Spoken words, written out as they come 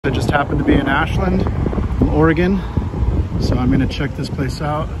I just happened to be in Ashland, Oregon, so I'm gonna check this place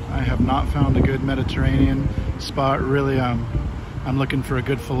out. I have not found a good Mediterranean spot. Really, I'm looking for a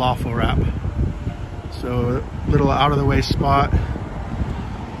good falafel wrap. So a little out of the way spot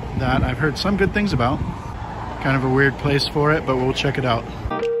that I've heard some good things about. Kind of a weird place for it, but we'll check it out.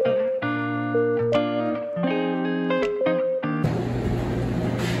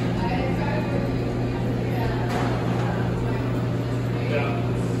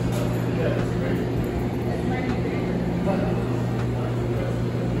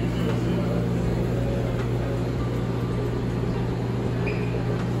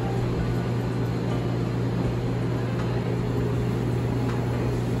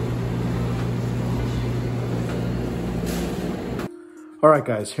 All right,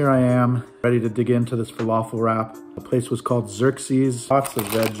 guys, here I am, ready to dig into this falafel wrap. The place was called Xerxes. Lots of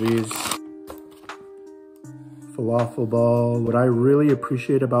veggies. Falafel ball. What I really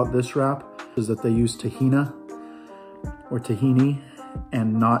appreciate about this wrap is that they use tahina or tahini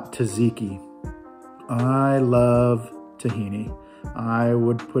and not tzatziki. I love tahini. I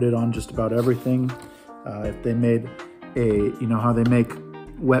would put it on just about everything. If they made you know how they make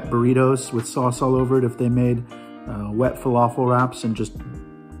wet burritos with sauce all over it, if they made wet falafel wraps and just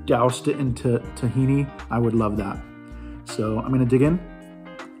doused it into tahini, I would love that. So I'm gonna dig in.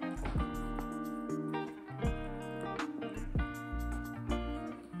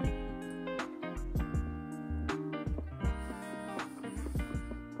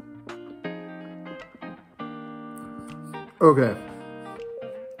 Okay.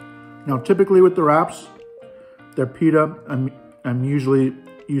 Now typically with the wraps, they're pita. I'm usually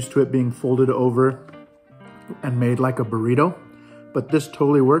used to it being folded over and made like a burrito, but this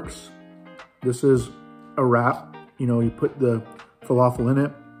totally works. This is a wrap. You know, you put the falafel in it,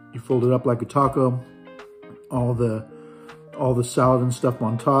 you fold it up like a taco, all the salad and stuff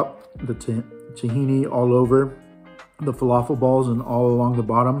on top, the tahini all over the falafel balls and all along the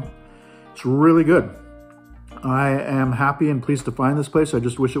bottom. It's really good. I am happy and pleased to find this place. I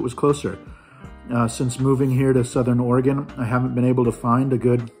just wish it was closer. Since moving here to Southern Oregon, I haven't been able to find a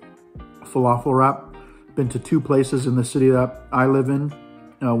good falafel wrap. Been to two places in the city that I live in.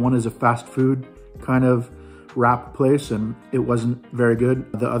 One is a fast food kind of wrap place and it wasn't very good.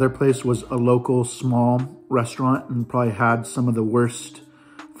 The other place was a local small restaurant and probably had some of the worst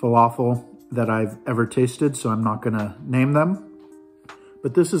falafel that I've ever tasted, so I'm not gonna name them.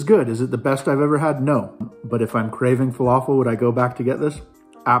 But this is good. Is it the best I've ever had? No. But if I'm craving falafel, would I go back to get this?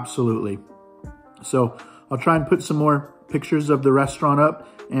 Absolutely. So I'll try and put some more pictures of the restaurant up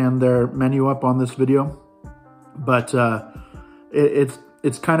and their menu up on this video. But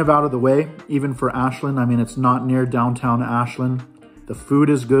it's kind of out of the way, even for Ashland. I mean, it's not near downtown Ashland. The food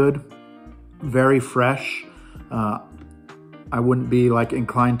is good, very fresh. I wouldn't be like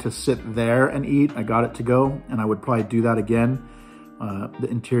inclined to sit there and eat. I got it to go and I would probably do that again. The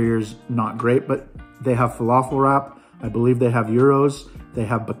interior's not great, but they have falafel wrap. I believe they have gyros. They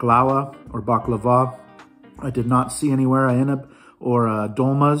have baklawa or baklava. I did not see anywhere ayinab or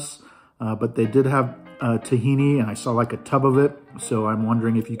dolmas, but they did have tahini and I saw like a tub of it. So I'm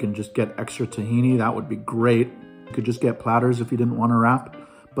wondering if you can just get extra tahini. That would be great. You could just get platters if you didn't want to wrap.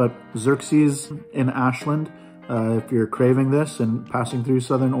 But Xerxes in Ashland, if you're craving this and passing through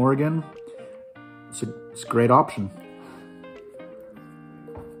Southern Oregon, it's a great option.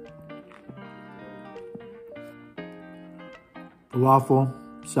 Falafel,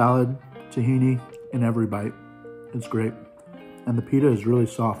 salad, tahini in every bite. It's great. And the pita is really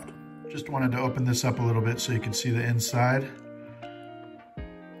soft. Just wanted to open this up a little bit so you can see the inside.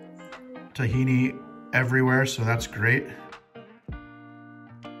 Tahini everywhere, so that's great.